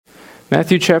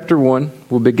Matthew chapter 1,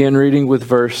 we'll begin reading with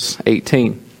verse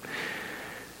 18.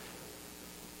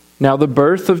 Now the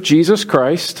birth of Jesus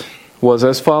Christ was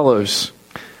as follows.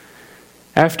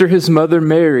 After his mother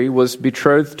Mary was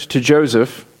betrothed to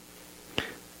Joseph,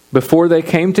 before they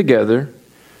came together,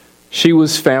 she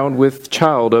was found with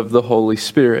child of the Holy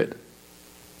Spirit.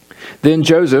 Then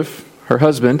Joseph, her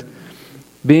husband,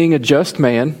 being a just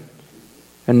man,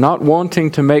 and not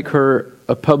wanting to make her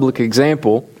a public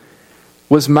example,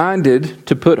 was minded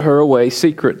to put her away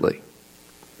secretly.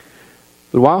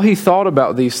 But while he thought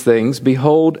about these things,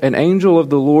 behold, an angel of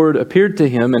the Lord appeared to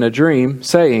him in a dream,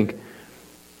 saying,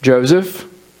 Joseph,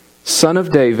 son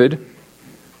of David,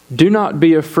 do not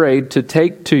be afraid to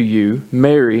take to you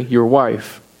Mary, your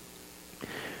wife.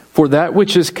 For that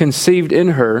which is conceived in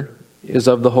her is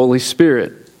of the Holy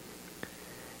Spirit.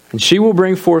 And she will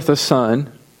bring forth a son,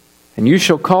 and you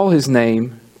shall call his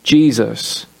name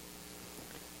Jesus.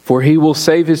 For he will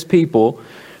save his people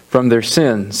from their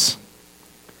sins.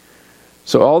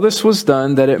 So all this was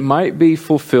done that it might be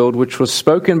fulfilled which was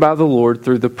spoken by the Lord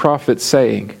through the prophet,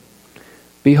 saying,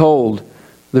 Behold,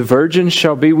 the virgin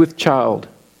shall be with child,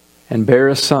 and bear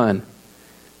a son,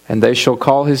 and they shall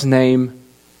call his name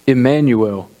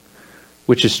Emmanuel,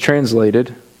 which is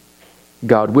translated,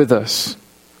 God with us.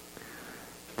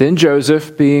 Then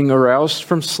Joseph, being aroused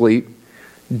from sleep,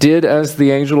 did as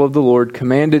the angel of the Lord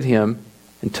commanded him,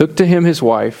 and took to him his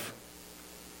wife,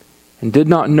 and did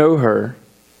not know her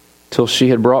till she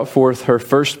had brought forth her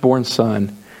firstborn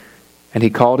son, and he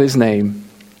called his name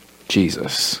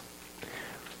Jesus.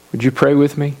 Would you pray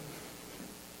with me?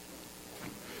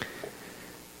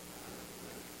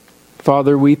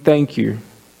 Father, we thank you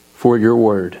for your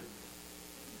word.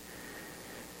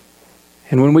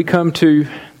 And when we come to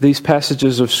these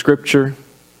passages of Scripture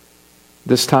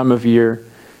this time of year,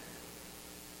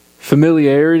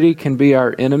 familiarity can be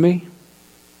our enemy,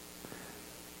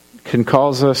 can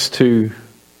cause us to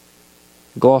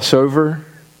gloss over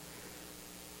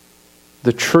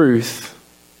the truth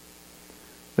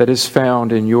that is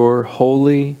found in your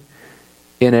holy,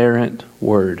 inerrant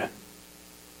word.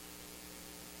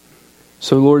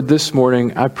 So, Lord, this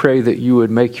morning I pray that you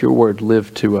would make your word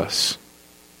live to us.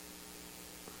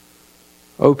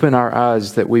 Open our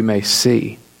eyes that we may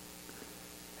see,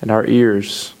 and our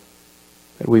ears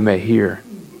that we may hear.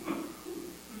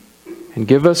 And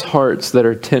give us hearts that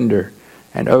are tender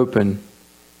and open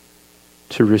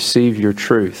to receive your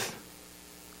truth.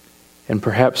 And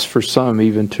perhaps for some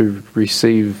even to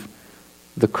receive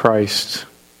the Christ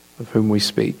of whom we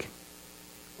speak.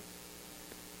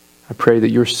 I pray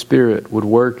that your Spirit would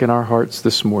work in our hearts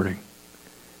this morning,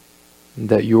 and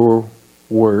that your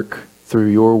work through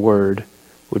your word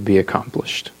would be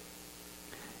accomplished.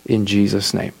 In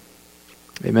Jesus' name,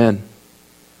 amen.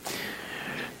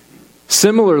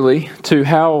 Similarly to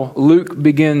how Luke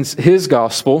begins his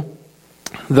gospel,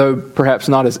 though perhaps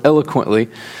not as eloquently,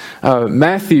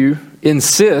 Matthew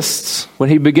insists when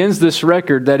he begins this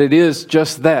record that it is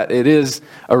just that. It is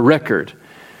a record.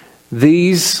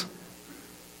 These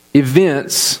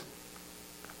events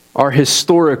are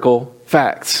historical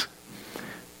facts.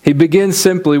 He begins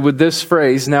simply with this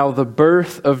phrase, now the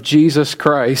birth of Jesus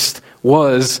Christ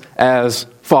was as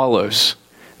follows.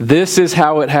 This is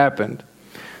how it happened.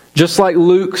 Just like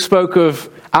Luke spoke of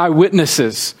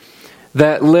eyewitnesses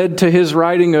that led to his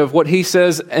writing of what he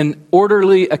says an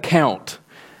orderly account,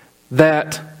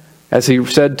 that, as he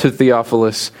said to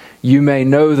Theophilus, you may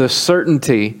know the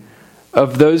certainty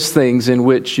of those things in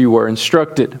which you were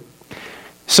instructed.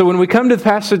 So when we come to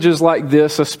passages like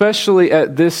this, especially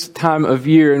at this time of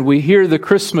year, and we hear the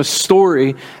Christmas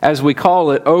story, as we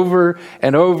call it, over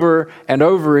and over and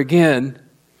over again,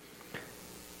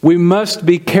 we must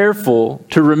be careful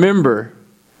to remember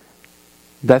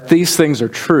that these things are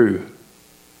true,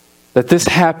 that this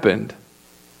happened.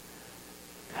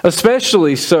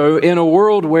 Especially so in a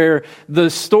world where the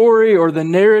story or the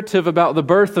narrative about the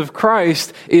birth of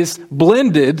Christ is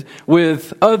blended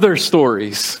with other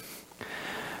stories.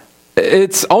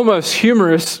 It's almost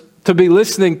humorous to be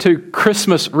listening to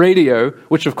Christmas radio,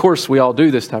 which of course we all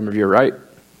do this time of year, right?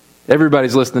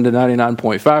 Everybody's listening to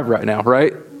 99.5 right now,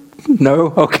 right? No?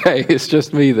 Okay, it's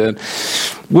just me then.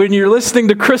 When you're listening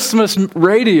to Christmas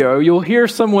radio, you'll hear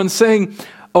someone sing,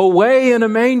 "Away in a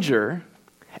Manger,"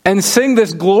 and sing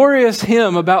this glorious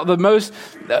hymn about the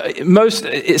most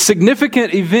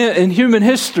significant event in human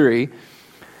history.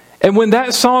 And when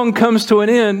that song comes to an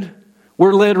end,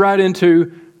 we're led right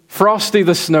into Frosty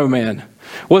the Snowman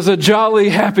was a jolly,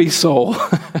 happy soul.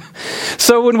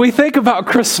 So when we think about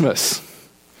Christmas,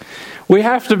 we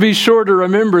have to be sure to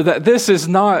remember that this is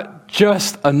not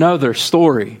just another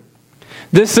story.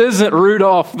 This isn't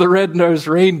Rudolph the Red-Nosed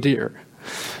Reindeer.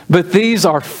 But these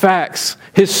are facts,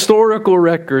 historical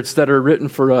records that are written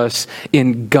for us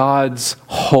in God's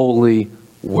holy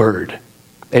word.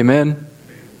 Amen?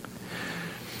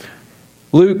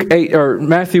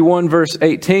 Matthew 1 verse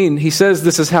 18, he says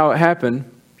this is how it happened.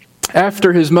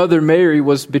 After his mother Mary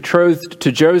was betrothed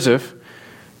to Joseph,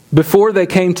 before they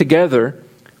came together,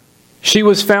 she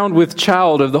was found with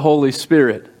child of the Holy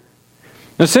Spirit.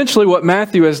 Essentially what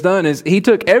Matthew has done is he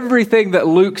took everything that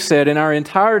Luke said in our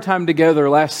entire time together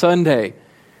last Sunday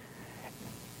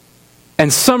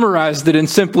and summarized it in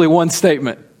simply one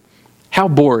statement. How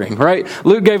boring, right?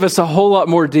 Luke gave us a whole lot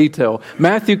more detail.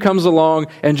 Matthew comes along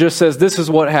and just says this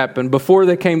is what happened. Before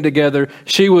they came together,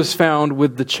 she was found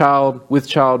with child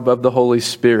of the Holy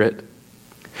Spirit.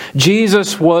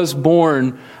 Jesus was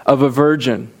born of a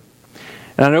virgin.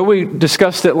 And I know we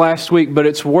discussed it last week, but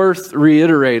it's worth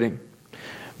reiterating.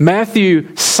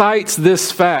 Matthew cites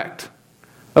this fact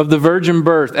of the virgin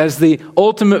birth as the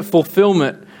ultimate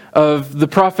fulfillment of the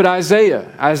prophet Isaiah.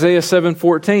 Isaiah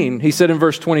 7:14. He said in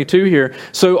verse 22 here,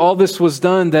 "So all this was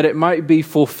done that it might be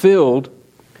fulfilled,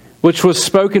 which was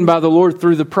spoken by the Lord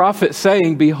through the prophet,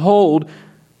 saying, Behold,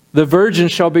 the virgin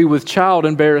shall be with child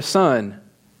and bear a son.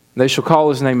 They shall call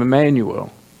his name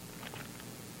Emmanuel."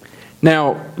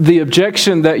 Now, the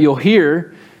objection that you'll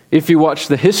hear if you watch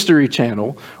the History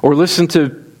Channel or listen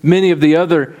to many of the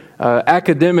other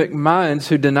academic minds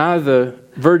who deny the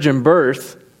virgin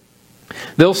birth,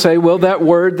 they'll say, well, that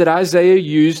word that Isaiah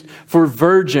used for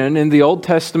virgin in the Old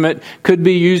Testament could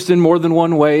be used in more than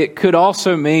one way. It could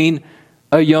also mean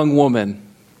a young woman.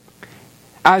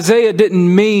 Isaiah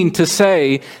didn't mean to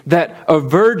say that a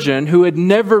virgin who had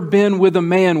never been with a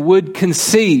man would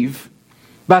conceive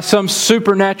by some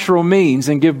supernatural means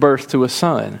and give birth to a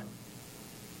son.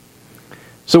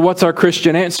 So what's our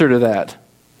Christian answer to that?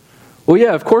 Well,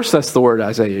 yeah, of course that's the word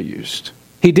Isaiah used.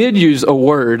 He did use a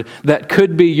word that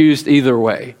could be used either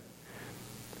way,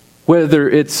 whether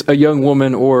it's a young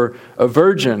woman or a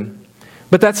virgin.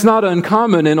 But that's not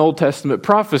uncommon in Old Testament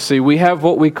prophecy. We have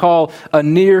what we call a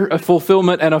near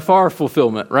fulfillment and a far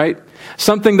fulfillment, right?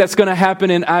 Something that's going to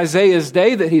happen in Isaiah's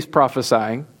day that he's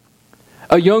prophesying.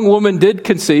 A young woman did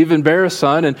conceive and bear a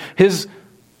son, and his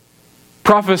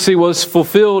prophecy was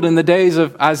fulfilled in the days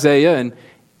of Isaiah and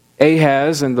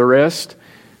Ahaz and the rest.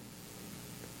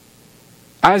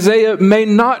 Isaiah may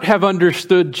not have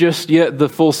understood just yet the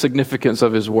full significance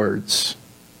of his words.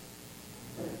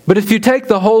 But if you take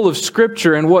the whole of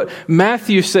Scripture and what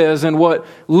Matthew says and what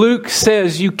Luke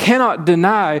says, you cannot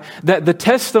deny that the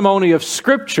testimony of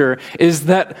Scripture is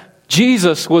that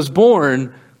Jesus was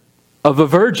born of a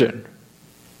virgin.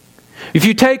 If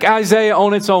you take Isaiah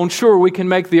on its own, sure, we can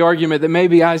make the argument that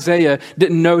maybe Isaiah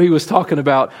didn't know he was talking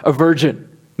about a virgin.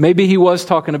 Maybe he was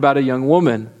talking about a young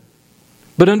woman.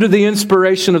 But under the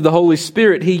inspiration of the Holy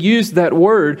Spirit, he used that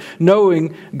word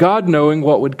knowing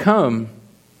what would come.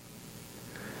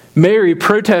 Mary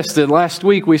protested last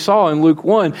week, we saw in Luke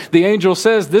 1. The angel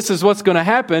says, this is what's going to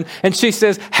happen. And she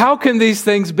says, how can these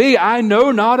things be? I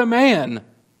know not a man.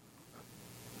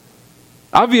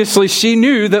 Obviously, she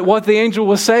knew that what the angel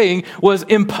was saying was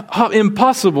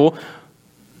impossible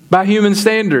by human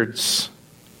standards.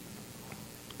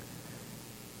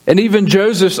 And even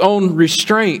Joseph's own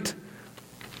restraint,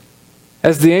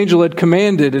 as the angel had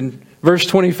commanded in verse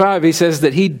 25, he says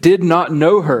that he did not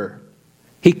know her.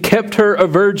 He kept her a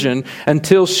virgin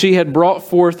until she had brought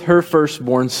forth her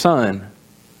firstborn son.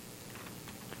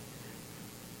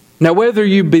 Now, whether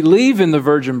you believe in the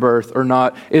virgin birth or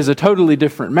not is a totally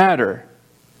different matter.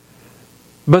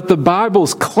 But the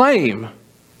Bible's claim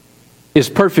is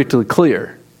perfectly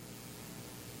clear.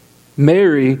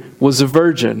 Mary was a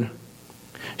virgin.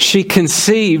 She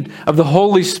conceived of the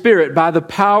Holy Spirit by the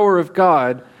power of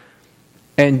God,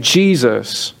 and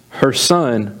Jesus, her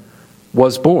son,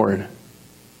 was born.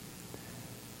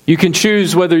 You can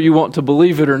choose whether you want to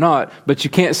believe it or not, but you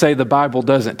can't say the Bible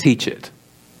doesn't teach it.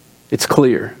 It's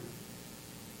clear.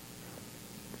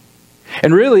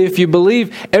 And really, if you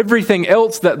believe everything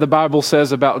else that the Bible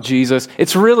says about Jesus,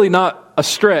 it's really not a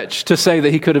stretch to say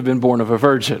that he could have been born of a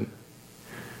virgin.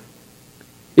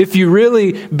 If you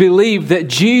really believe that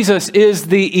Jesus is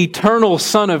the eternal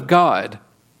Son of God,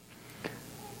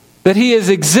 that he has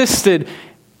existed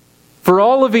for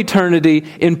all of eternity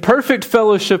in perfect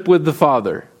fellowship with the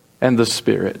Father and the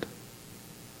Spirit,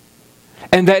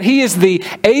 and that he is the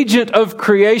agent of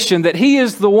creation, that he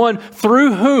is the one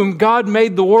through whom God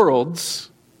made the worlds,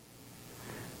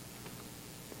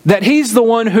 that he's the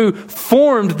one who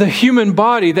formed the human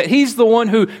body, that he's the one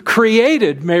who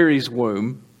created Mary's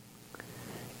womb,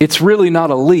 it's really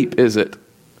not a leap, is it,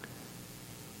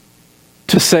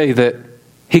 to say that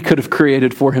He could have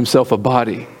created for himself a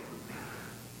body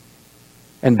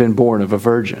and been born of a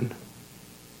virgin.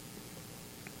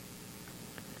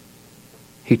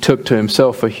 He took to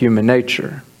himself a human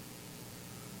nature.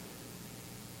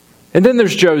 And then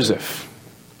there's Joseph.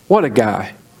 What a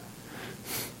guy.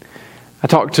 I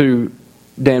talked to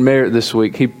Dan Merritt this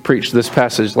week. He preached this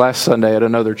passage last Sunday at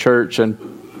another church,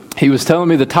 and he was telling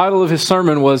me the title of his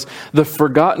sermon was The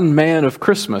Forgotten Man of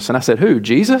Christmas. And I said, who,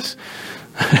 Jesus?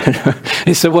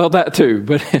 He said, well, that too.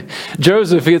 But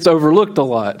Joseph gets overlooked a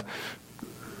lot.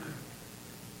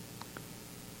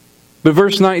 But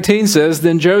verse 19 says,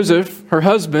 Then Joseph, her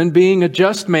husband, being a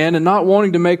just man and not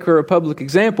wanting to make her a public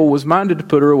example, was minded to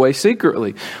put her away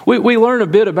secretly. We learn a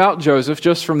bit about Joseph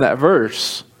just from that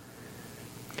verse.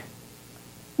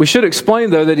 We should explain,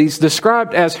 though, that he's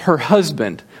described as her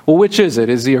husband. Well, which is it?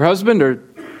 Is he her husband, or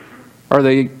are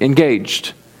they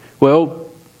engaged? Well,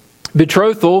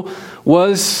 betrothal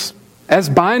was as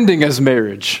binding as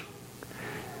marriage.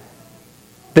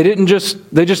 They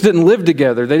just didn't live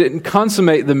together. They didn't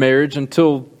consummate the marriage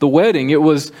until the wedding. It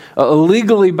was a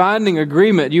legally binding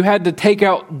agreement. You had to take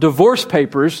out divorce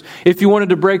papers if you wanted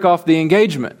to break off the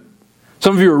engagement.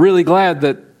 Some of you are really glad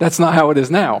that that's not how it is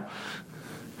now.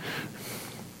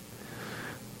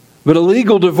 But a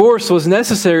legal divorce was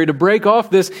necessary to break off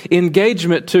this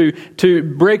engagement, to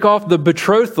break off the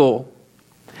betrothal.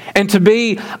 And to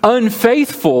be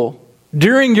unfaithful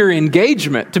during your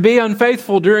engagement, to be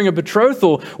unfaithful during a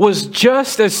betrothal, was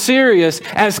just as serious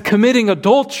as committing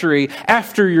adultery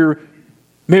after your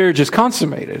marriage is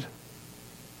consummated.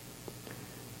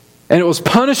 And it was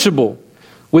punishable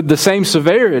with the same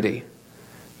severity.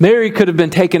 Mary could have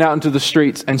been taken out into the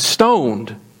streets and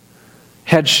stoned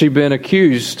had she been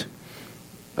accused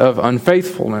of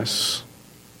unfaithfulness.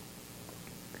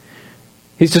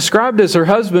 He's described as her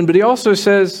husband, but he also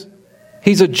says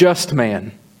he's a just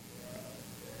man.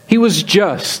 He was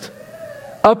just,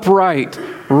 upright,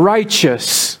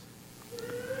 righteous.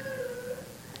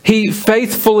 He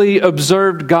faithfully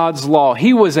observed God's law.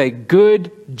 He was a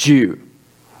good Jew.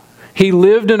 He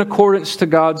lived in accordance to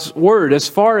God's word. As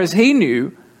far as he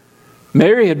knew,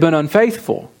 Mary had been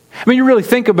unfaithful. I mean, you really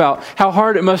think about how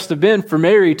hard it must have been for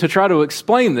Mary to try to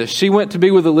explain this. She went to be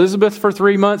with Elizabeth for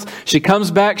 3 months. She comes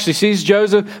back. She sees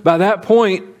Joseph. By that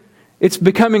point, it's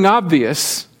becoming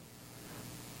obvious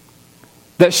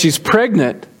that she's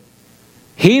pregnant.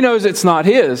 He knows it's not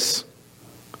his.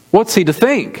 What's he to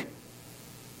think?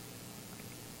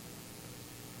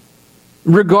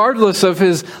 Regardless of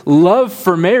his love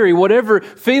for Mary, whatever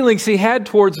feelings he had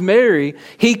towards Mary,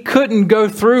 he couldn't go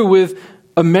through with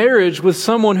a marriage with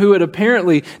someone who had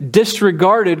apparently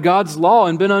disregarded God's law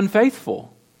and been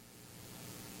unfaithful.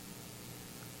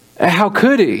 How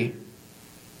could he?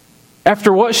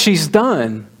 After what she's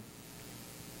done.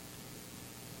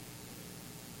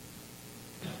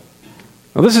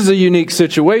 Well, this is a unique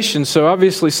situation, so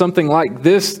obviously something like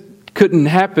this couldn't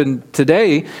happen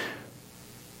today.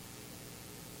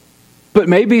 But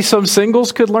maybe some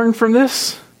singles could learn from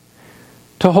this.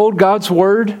 To hold God's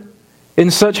word in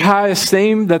such high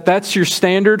esteem that that's your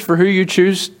standard for who you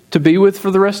choose to be with for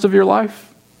the rest of your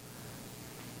life.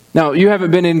 Now, you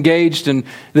haven't been engaged in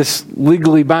this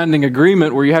legally binding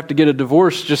agreement where you have to get a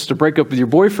divorce just to break up with your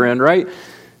boyfriend, right?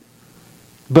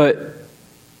 But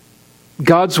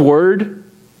God's word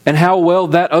and how well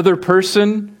that other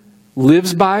person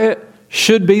lives by it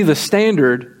should be the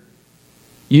standard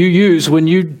you use when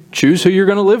you choose who you're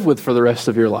going to live with for the rest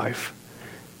of your life.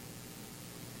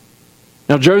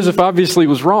 Now, Joseph obviously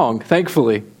was wrong,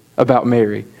 thankfully, about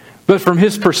Mary. But from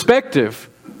his perspective,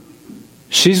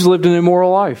 she's lived an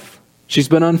immoral life. She's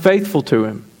been unfaithful to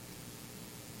him.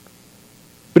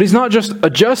 But he's not just a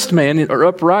just man or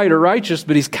upright or righteous,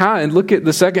 but he's kind. Look at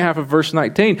the second half of verse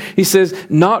 19. He says,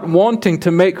 not wanting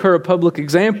to make her a public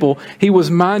example, he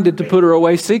was minded to put her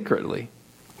away secretly.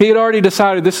 He had already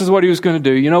decided this is what he was going to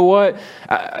do. You know what?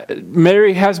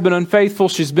 Mary has been unfaithful.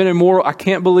 She's been immoral. I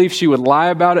can't believe she would lie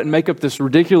about it and make up this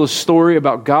ridiculous story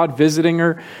about God visiting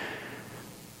her.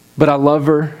 But I love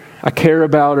her. I care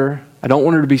about her. I don't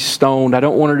want her to be stoned. I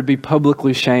don't want her to be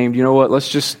publicly shamed. You know what? Let's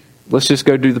just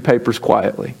go do the papers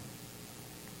quietly.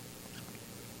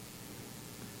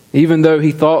 Even though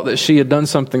he thought that she had done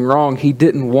something wrong, he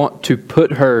didn't want to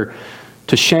put her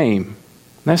to shame.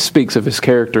 That speaks of his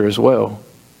character as well.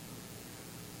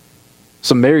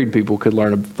 Some married people could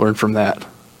learn from that.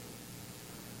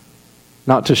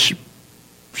 Not to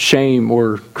shame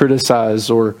or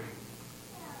criticize or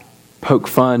poke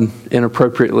fun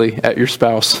inappropriately at your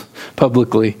spouse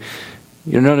publicly.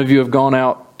 None of you have gone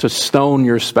out to stone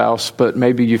your spouse, but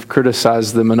maybe you've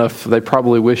criticized them enough they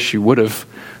probably wish you would have.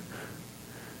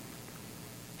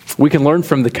 We can learn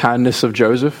from the kindness of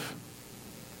Joseph.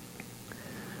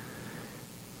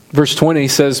 Verse 20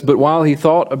 says, "But while he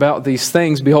thought about these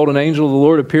things, behold, an angel of the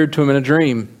Lord appeared to him in a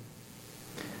dream."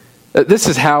 This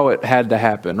is how it had to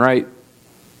happen, right?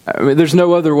 I mean, there's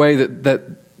no other way that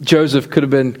Joseph could have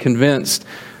been convinced.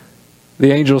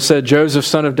 The angel said, "Joseph,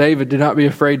 son of David, do not be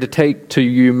afraid to take to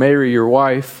you Mary, your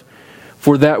wife,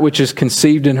 for that which is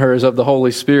conceived in her is of the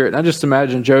Holy Spirit." And I just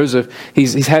imagine Joseph,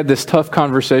 he's had this tough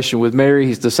conversation with Mary.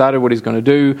 He's decided what he's going to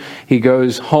do. He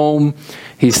goes home.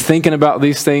 He's thinking about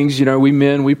these things. You know, we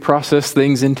men, we process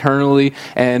things internally,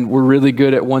 and we're really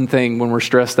good at one thing when we're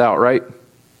stressed out, right?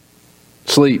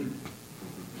 Sleep.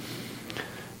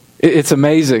 It's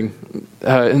amazing.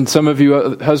 And some of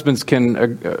you husbands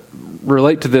can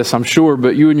relate to this, I'm sure,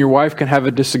 but you and your wife can have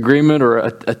a disagreement or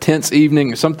a tense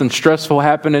evening, or something stressful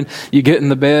happening. You get in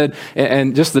the bed,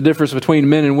 and just the difference between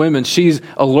men and women, she's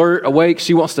alert, awake,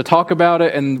 she wants to talk about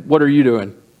it, and what are you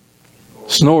doing?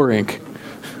 Snoring.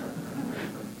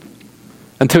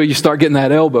 Until you start getting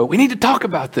that elbow. We need to talk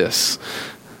about this.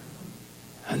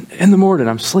 And in the morning,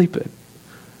 I'm sleeping.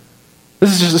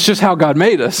 It's just how God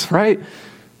made us, right?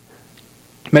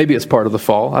 Maybe it's part of the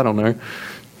fall. I don't know.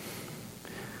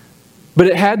 But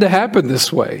it had to happen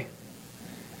this way.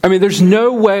 I mean, there's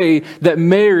no way that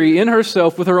Mary, in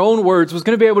herself, with her own words, was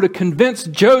going to be able to convince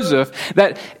Joseph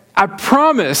that, I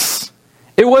promise,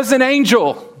 it was an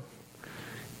angel.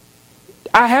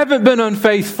 I haven't been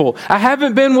unfaithful. I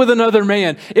haven't been with another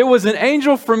man. It was an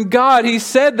angel from God. He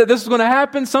said that this was going to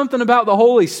happen, something about the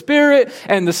Holy Spirit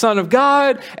and the Son of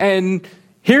God, and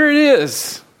here it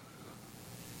is.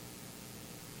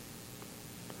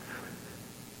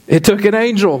 It took an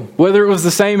angel. Whether it was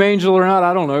the same angel or not,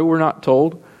 I don't know. We're not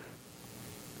told.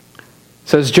 It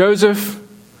says, "Joseph,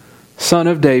 son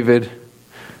of David,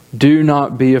 do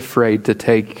not be afraid to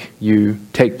take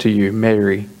to you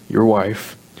Mary, your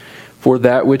wife, for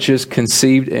that which is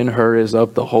conceived in her is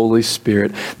of the Holy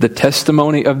Spirit." The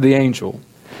testimony of the angel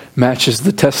matches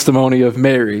the testimony of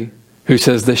Mary, who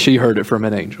says that she heard it from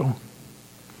an angel.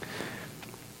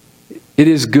 It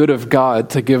is good of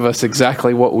God to give us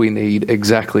exactly what we need,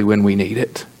 exactly when we need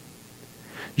it.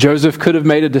 Joseph could have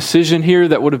made a decision here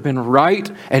that would have been right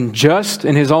and just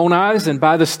in his own eyes and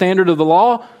by the standard of the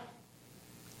law.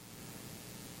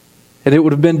 And it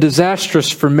would have been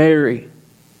disastrous for Mary.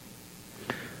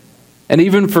 And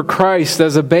even for Christ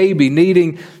as a baby,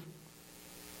 needing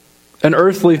an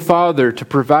earthly father to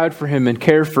provide for him and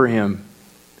care for him.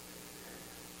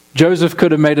 Joseph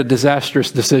could have made a disastrous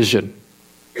decision.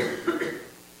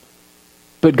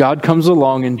 But God comes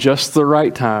along in just the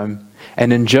right time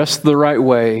and in just the right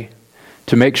way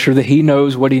to make sure that He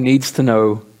knows what He needs to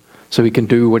know so He can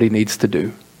do what He needs to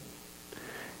do.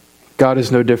 God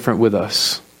is no different with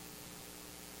us.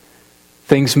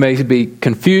 Things may be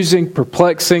confusing,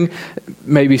 perplexing,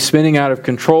 maybe spinning out of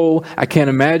control. I can't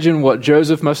imagine what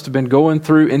Joseph must have been going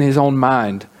through in his own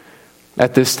mind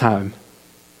at this time.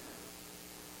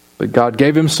 But God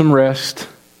gave him some rest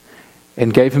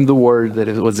and gave him the word that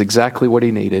it was exactly what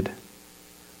he needed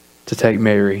to take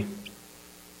Mary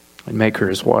and make her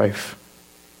his wife.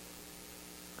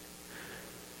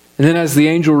 And then as the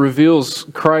angel reveals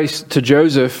Christ to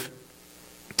Joseph,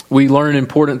 we learn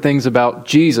important things about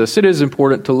Jesus. It is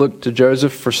important to look to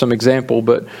Joseph for some example,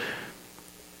 but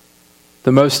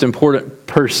the most important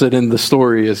person in the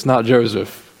story is not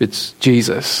Joseph, it's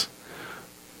Jesus.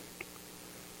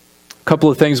 A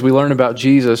couple of things we learn about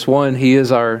Jesus. One, He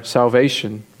is our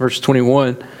salvation. Verse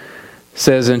 21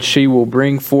 says, "And she will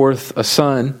bring forth a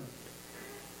son,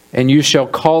 and you shall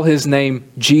call his name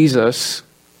Jesus,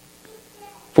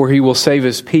 for he will save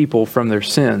his people from their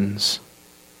sins."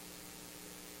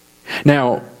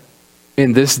 Now,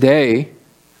 in this day,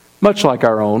 much like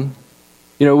our own,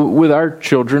 with our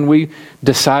children, we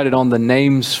decided on the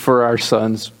names for our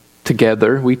sons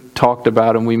together. We talked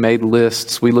about them. We made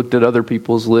lists. We looked at other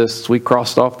people's lists. We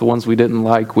crossed off the ones we didn't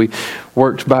like. We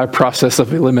worked by a process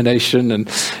of elimination. And,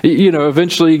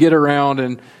 eventually you get around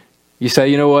and you say,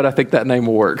 you know what, I think that name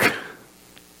will work.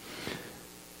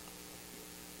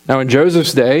 Now, in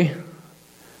Joseph's day,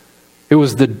 it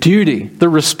was the duty, the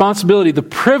responsibility, the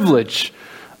privilege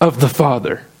of the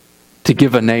father to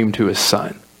give a name to his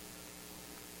son.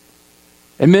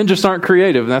 And men just aren't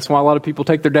creative, and that's why a lot of people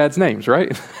take their dad's names,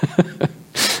 right?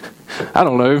 I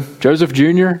don't know, Joseph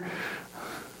Jr.?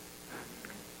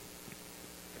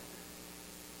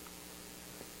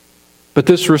 But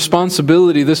this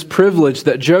responsibility, this privilege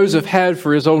that Joseph had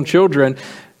for his own children,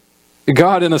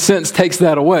 God, in a sense, takes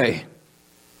that away.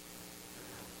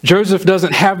 Joseph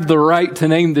doesn't have the right to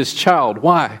name this child.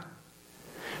 Why?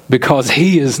 Because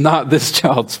he is not this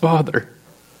child's father.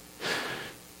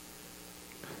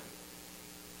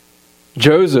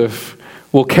 Joseph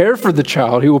will care for the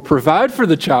child. He will provide for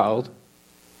the child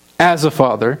as a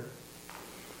father.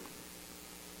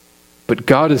 But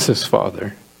God is his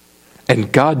father,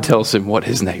 and God tells him what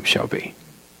his name shall be.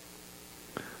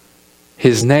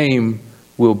 His name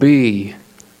will be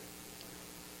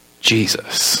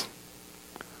Jesus.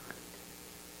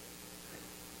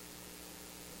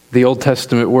 The Old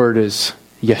Testament word is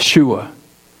Yeshua,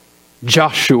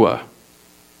 Joshua.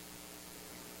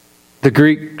 The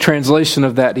Greek translation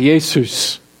of that,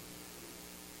 Jesus,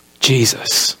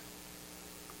 Jesus.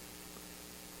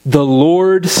 The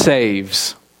Lord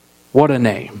saves. What a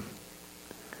name.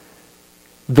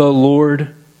 The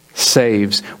Lord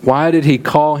saves. Why did he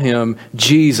call him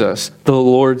Jesus? The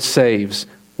Lord saves,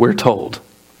 we're told.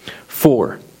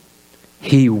 For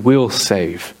he will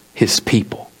save his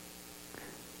people.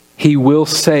 He will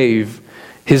save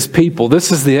his people.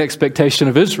 This is the expectation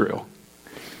of Israel.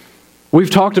 We've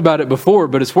talked about it before,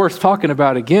 but it's worth talking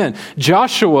about again.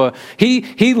 Joshua,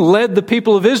 he led the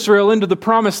people of Israel into the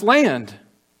promised land.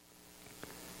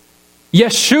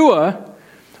 Yeshua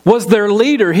was their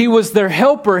leader. He was their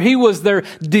helper. He was their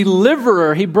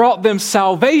deliverer. He brought them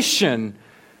salvation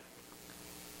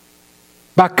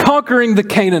by conquering the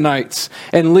Canaanites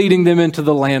and leading them into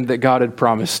the land that God had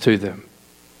promised to them.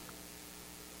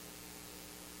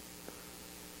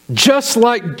 Just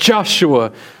like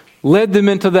Joshua led them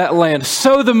into that land,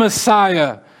 so the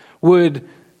Messiah would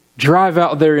drive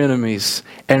out their enemies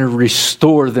and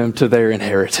restore them to their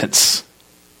inheritance.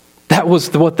 That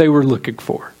was what they were looking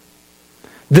for.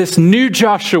 This new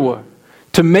Joshua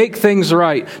to make things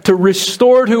right, to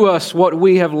restore to us what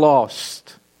we have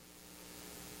lost,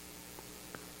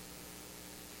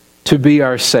 to be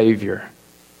our Savior.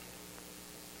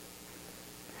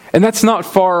 And that's not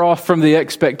far off from the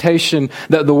expectation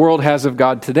that the world has of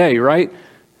God today, right?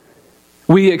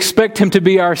 We expect Him to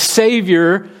be our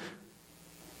Savior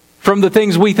from the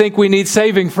things we think we need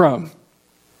saving from.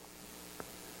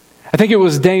 I think it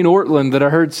was Dane Ortland that I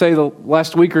heard say the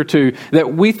last week or two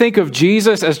that we think of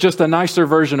Jesus as just a nicer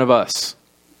version of us.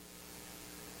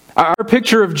 Our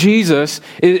picture of Jesus,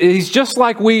 he's just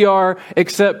like we are,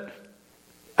 except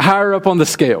higher up on the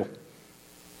scale.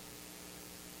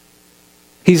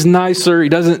 He's nicer, he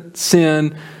doesn't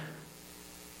sin,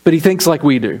 but he thinks like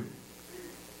we do.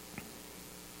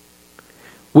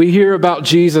 We hear about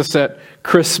Jesus at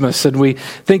Christmas and we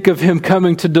think of Him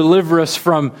coming to deliver us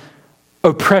from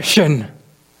oppression,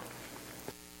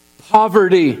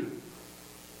 poverty,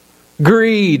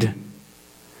 greed,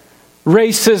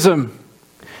 racism.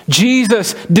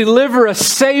 Jesus, deliver us,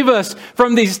 save us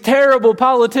from these terrible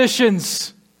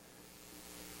politicians.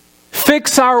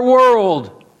 Fix our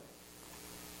world.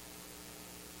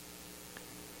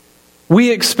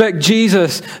 We expect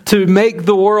Jesus to make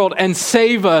the world and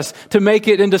save us, to make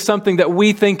it into something that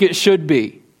we think it should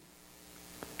be.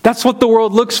 That's what the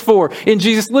world looks for in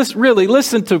Jesus.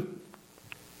 Listen to,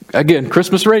 again,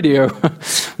 Christmas radio.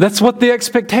 That's what the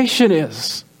expectation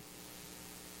is.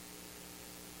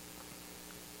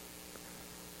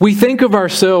 We think of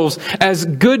ourselves as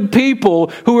good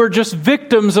people who are just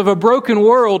victims of a broken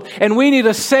world, and we need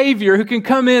a Savior who can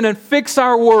come in and fix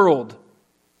our world,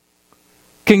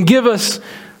 can give us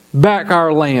back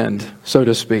our land, so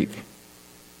to speak.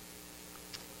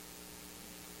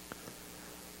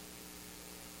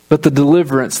 But the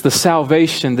deliverance, the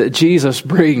salvation that Jesus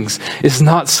brings is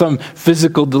not some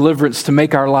physical deliverance to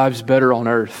make our lives better on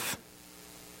earth.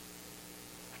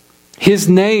 His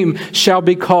name shall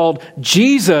be called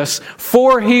Jesus,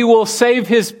 for He will save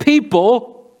His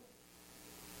people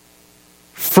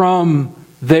from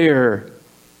their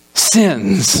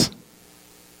sins.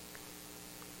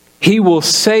 He will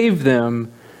save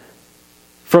them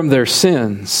from their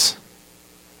sins.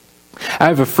 I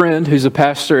have a friend who's a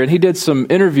pastor, and he did some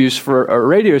interviews for a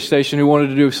radio station who wanted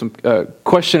to do some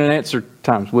question and answer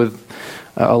times with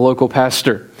a local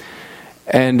pastor.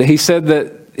 And he said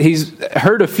that he's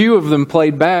heard a few of them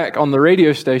played back on the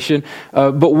radio station,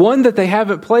 but one that they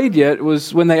haven't played yet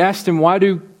was when they asked him, why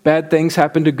do bad things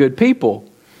happen to good people?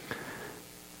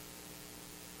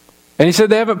 And he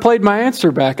said, they haven't played my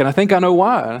answer back, and I think I know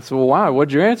why. And I said, well, why?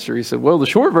 What'd you answer? He said, well, the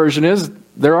short version is,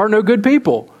 there are no good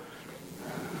people.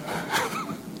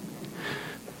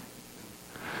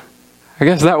 I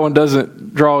guess that one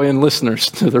doesn't draw in listeners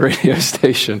to the radio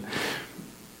station.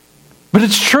 But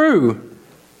it's true.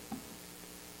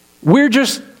 We're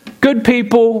just good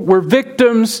people. We're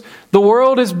victims. The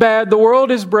world is bad. The world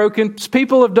is broken.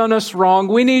 People have done us wrong.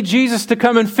 We need Jesus to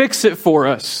come and fix it for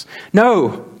us.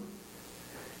 No.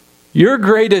 Your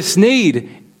greatest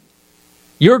need,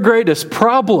 your greatest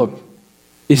problem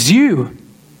is you.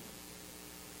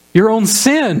 Your own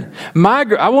sin.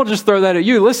 I won't just throw that at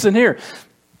you. Listen here.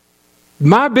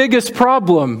 My biggest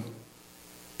problem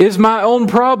is my own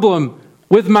problem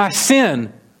with my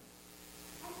sin.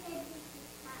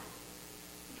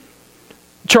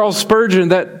 Charles Spurgeon,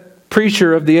 that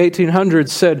preacher of the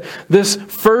 1800s, said, "This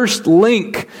first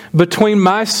link between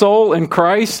my soul and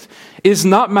Christ is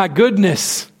not my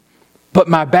goodness, but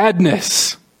my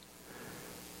badness.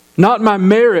 Not my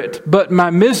merit, but my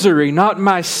misery. Not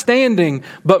my standing,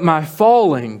 but my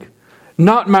falling.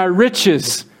 Not my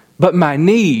riches, but my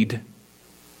need."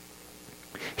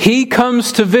 He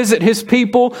comes to visit His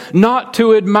people not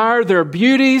to admire their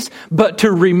beauties, but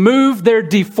to remove their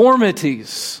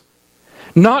deformities.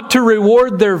 Not to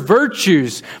reward their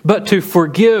virtues, but to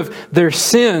forgive their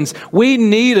sins. We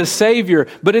need a Savior,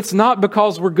 but it's not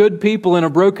because we're good people in a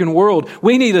broken world.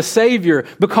 We need a Savior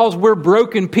because we're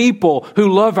broken people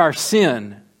who love our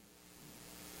sin.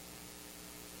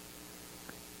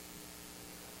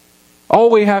 All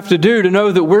we have to do to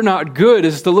know that we're not good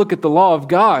is to look at the law of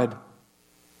God.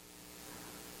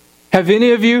 Have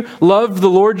any of you loved the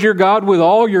Lord your God with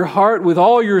all your heart, with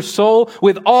all your soul,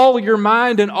 with all your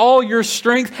mind, and all your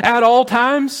strength at all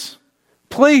times?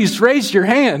 Please raise your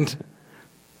hand.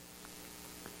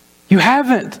 You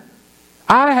haven't.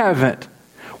 I haven't.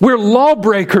 We're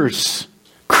lawbreakers,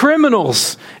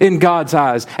 criminals in God's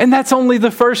eyes. And that's only the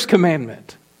first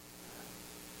commandment.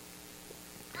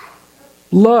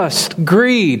 Lust,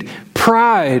 greed,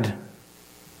 pride,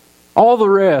 all the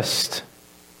rest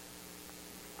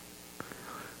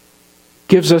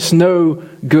gives us no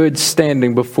good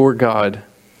standing before God.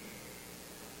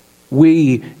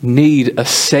 We need a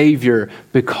Savior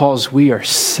because we are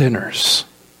sinners.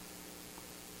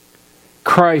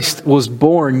 Christ was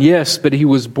born, yes, but He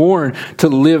was born to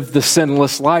live the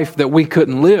sinless life that we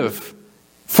couldn't live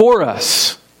for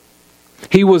us.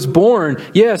 He was born,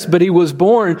 yes, but He was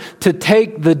born to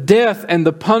take the death and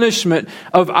the punishment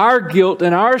of our guilt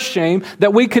and our shame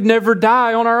that we could never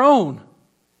die on our own.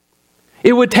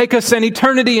 It would take us an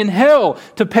eternity in hell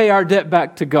to pay our debt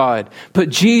back to God. But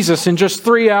Jesus, in just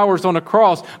 3 hours on a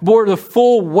cross, bore the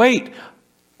full weight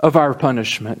of our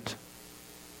punishment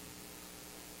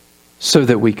so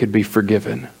that we could be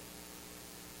forgiven.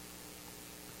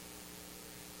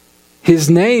 His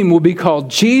name will be called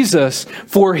Jesus,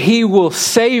 for He will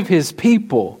save His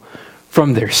people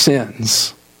from their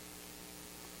sins.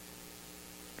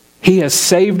 He has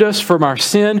saved us from our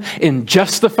sin in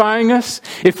justifying us.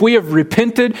 If we have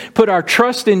repented, put our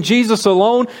trust in Jesus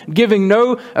alone, giving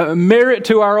no merit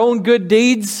to our own good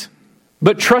deeds,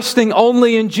 but trusting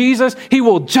only in Jesus, He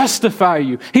will justify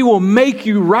you. He will make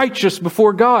you righteous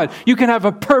before God. You can have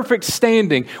a perfect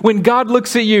standing. When God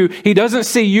looks at you, He doesn't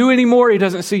see you anymore. He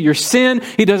doesn't see your sin.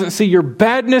 He doesn't see your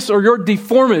badness or your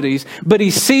deformities, but He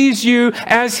sees you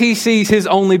as He sees His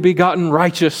only begotten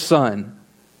righteous Son.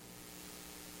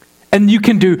 And you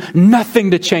can do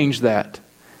nothing to change that.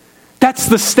 That's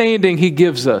the standing He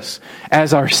gives us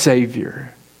as our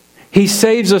Savior. He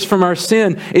saves us from our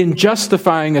sin in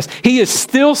justifying us. He is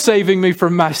still saving me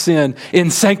from my sin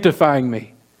in sanctifying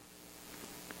me.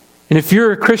 And if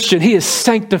you're a Christian, He is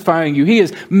sanctifying you. He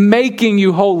is making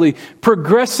you holy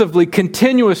progressively,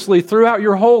 continuously throughout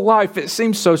your whole life. It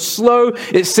seems so slow.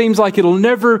 It seems like it'll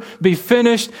never be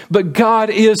finished. But God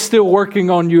is still working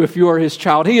on you if you are His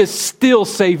child. He is still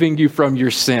saving you from your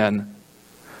sin.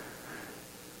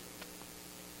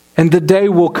 And the day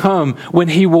will come when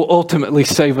He will ultimately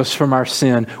save us from our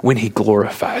sin, when He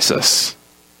glorifies us.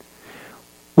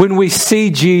 When we see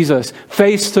Jesus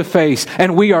face to face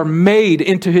and we are made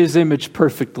into His image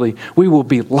perfectly, we will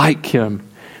be like Him.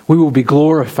 We will be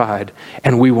glorified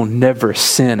and we will never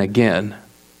sin again.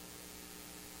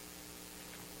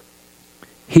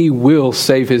 He will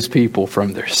save His people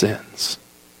from their sins.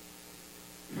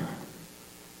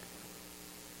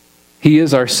 He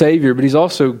is our Savior, but He's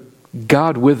also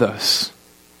God with us.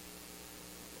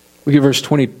 We get verse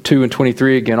 22 and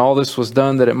 23 again. All this was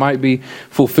done that it might be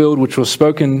fulfilled, which was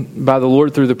spoken by the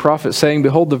Lord through the prophet, saying,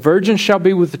 Behold, the virgin shall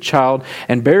be with a child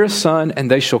and bear a son,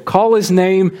 and they shall call His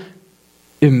name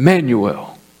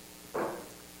Emmanuel,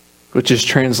 which is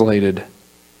translated,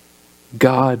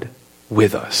 God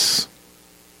with us.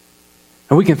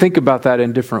 And we can think about that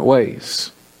in different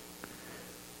ways.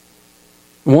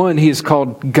 One, He is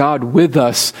called God with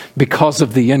us because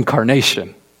of the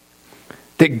incarnation.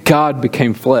 That God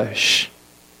became flesh.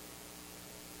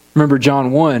 Remember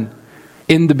John 1,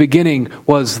 in the beginning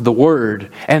was the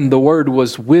Word, and the Word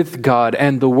was with God,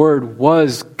 and the Word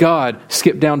was God.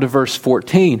 Skip down to verse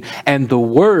 14. And the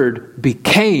Word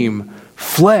became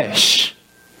flesh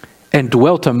and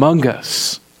dwelt among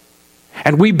us.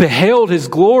 And we beheld His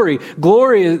glory,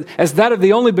 glory as that of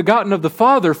the only begotten of the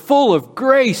Father, full of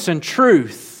grace and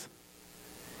truth.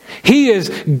 He is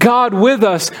God with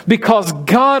us because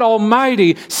God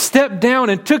Almighty stepped down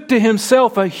and took to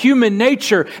Himself a human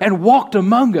nature and walked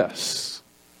among us.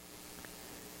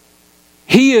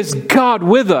 He is God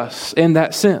with us in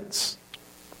that sense.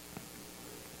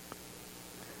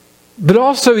 But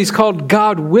also He's called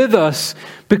God with us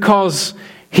because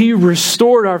He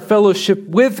restored our fellowship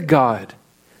with God.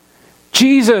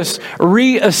 Jesus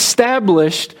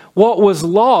reestablished what was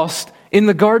lost in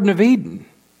the Garden of Eden.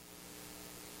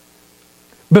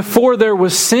 Before there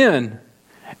was sin,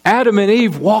 Adam and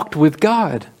Eve walked with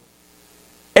God.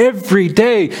 Every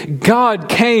day, God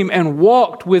came and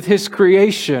walked with His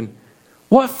creation.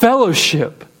 What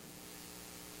fellowship!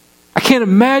 I can't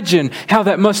imagine how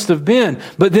that must have been.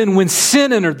 But then when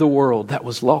sin entered the world, that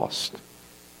was lost.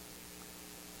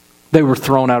 They were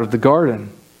thrown out of the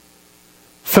garden.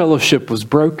 Fellowship was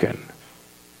broken.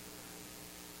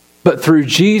 But through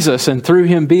Jesus and through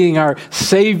Him being our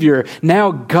Savior,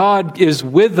 now God is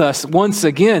with us once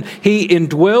again. He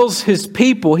indwells His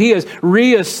people. He has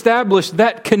reestablished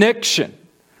that connection.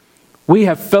 We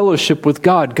have fellowship with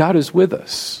God. God is with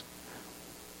us.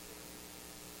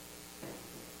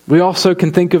 We also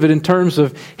can think of it in terms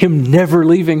of Him never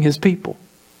leaving His people.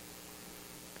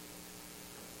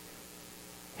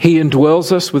 He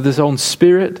indwells us with His own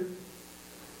Spirit,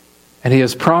 and He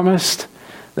has promised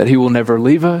that He will never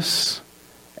leave us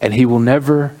and He will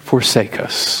never forsake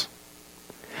us.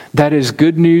 That is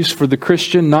good news for the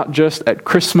Christian, not just at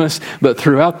Christmas, but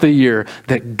throughout the year,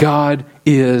 that God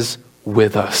is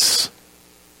with us.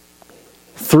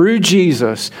 Through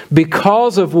Jesus,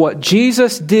 because of what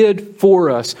Jesus did for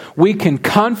us, we can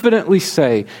confidently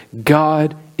say,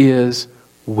 God is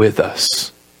with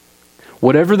us.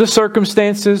 Whatever the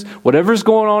circumstances, whatever's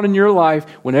going on in your life,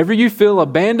 whenever you feel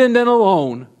abandoned and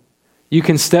alone, you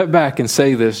can step back and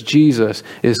say this: Jesus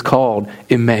is called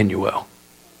Emmanuel,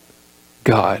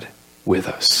 God with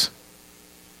us.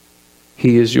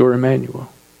 He is your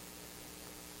Emmanuel.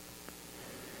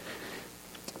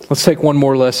 Let's take one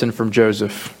more lesson from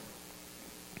Joseph.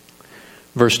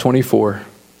 Verse 24.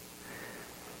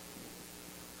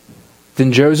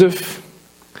 Then Joseph,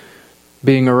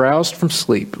 being aroused from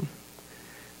sleep,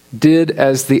 did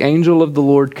as the angel of the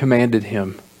Lord commanded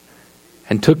him,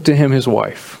 and took to him his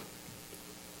wife,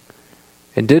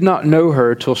 and did not know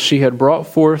her till she had brought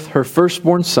forth her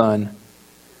firstborn son,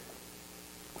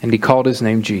 and he called his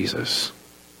name Jesus.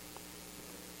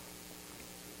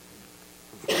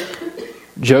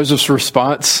 Joseph's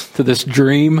response to this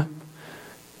dream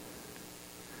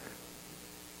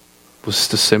was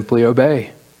to simply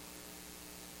obey.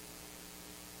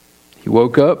 He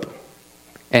woke up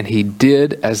and he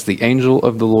did as the angel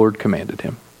of the Lord commanded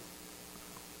him.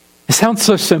 It sounds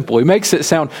so simple. He makes it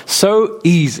sound so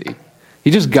easy. He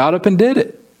just got up and did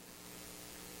it.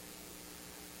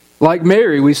 Like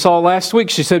Mary, we saw last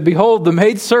week, she said, "Behold, the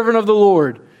maidservant of the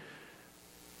Lord.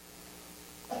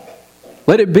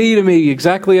 Let it be to me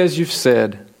exactly as you've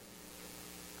said."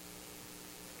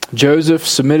 Joseph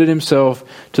submitted himself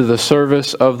to the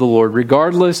service of the Lord,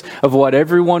 regardless of what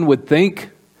everyone would think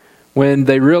when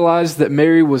they realized that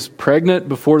Mary was pregnant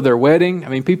before their wedding. I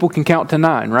mean, people can count to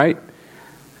 9, right?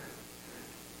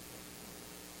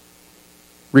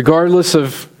 Regardless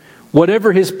of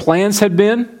whatever his plans had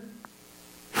been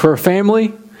for a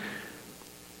family,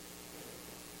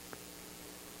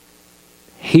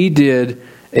 he did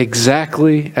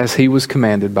exactly as he was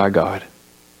commanded by God.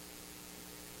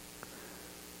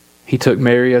 He took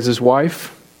Mary as his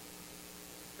wife.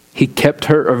 He kept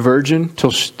her a virgin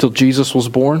till Jesus was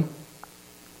born.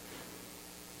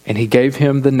 And he gave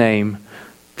him the name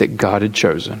that God had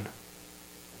chosen.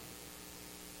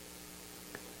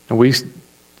 And we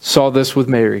saw this with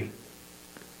Mary.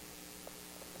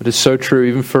 It is so true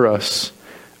even for us.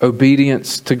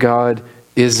 Obedience to God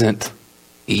isn't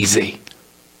easy.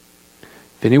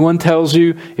 If anyone tells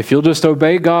you, if you'll just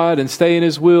obey God and stay in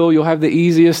His will, you'll have the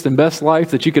easiest and best life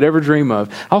that you could ever dream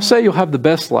of, I'll say you'll have the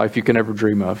best life you can ever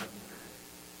dream of.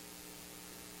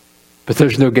 But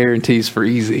there's no guarantees for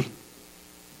easy.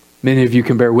 Many of you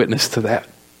can bear witness to that.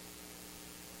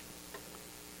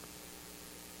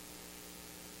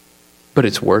 But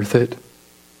it's worth it.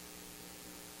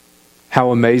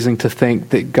 How amazing to think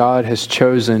that God has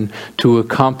chosen to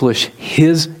accomplish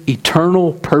His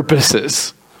eternal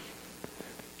purposes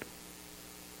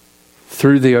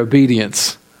through the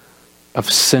obedience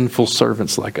of sinful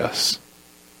servants like us.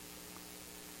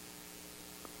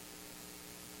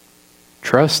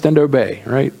 Trust and obey,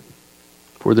 right?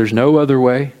 For there's no other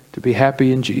way to be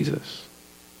happy in Jesus.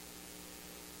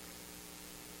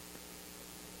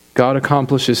 God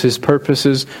accomplishes His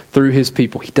purposes through His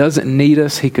people. He doesn't need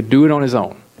us. He could do it on His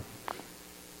own.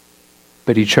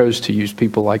 But He chose to use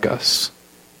people like us.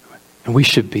 And we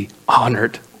should be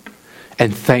honored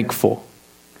and thankful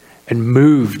and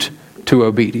moved to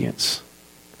obedience.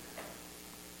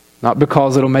 Not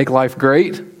because it'll make life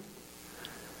great,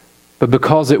 but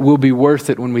because it will be worth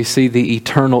it when we see the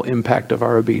eternal impact of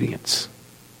our obedience.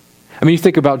 I mean, you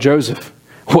think about Joseph.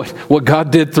 What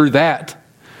God did through that,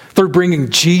 through bringing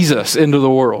Jesus into the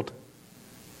world.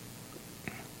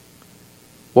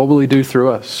 What will He do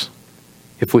through us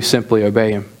if we simply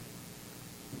obey Him?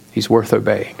 He's worth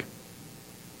obeying.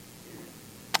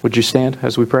 Would you stand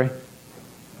as we pray?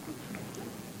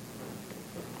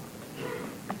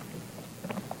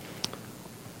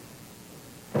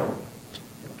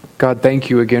 God, thank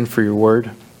you again for your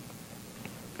word.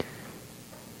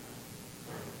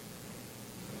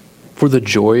 For the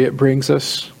joy it brings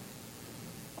us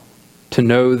to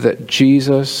know that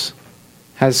Jesus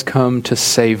has come to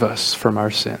save us from our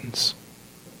sins.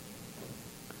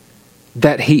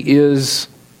 That He is,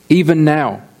 even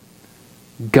now,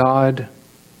 God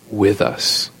with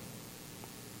us.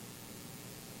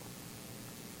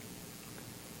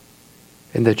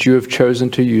 And that you have chosen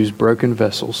to use broken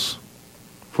vessels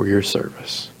for your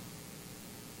service.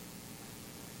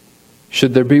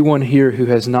 Should there be one here who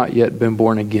has not yet been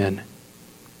born again,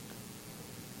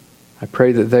 I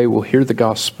pray that they will hear the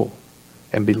gospel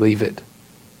and believe it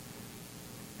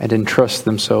and entrust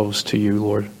themselves to you,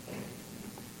 Lord.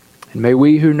 And may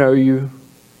we who know you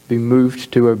be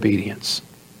moved to obedience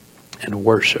and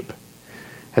worship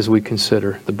as we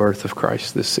consider the birth of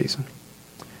Christ this season.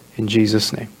 In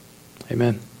Jesus' name,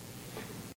 amen.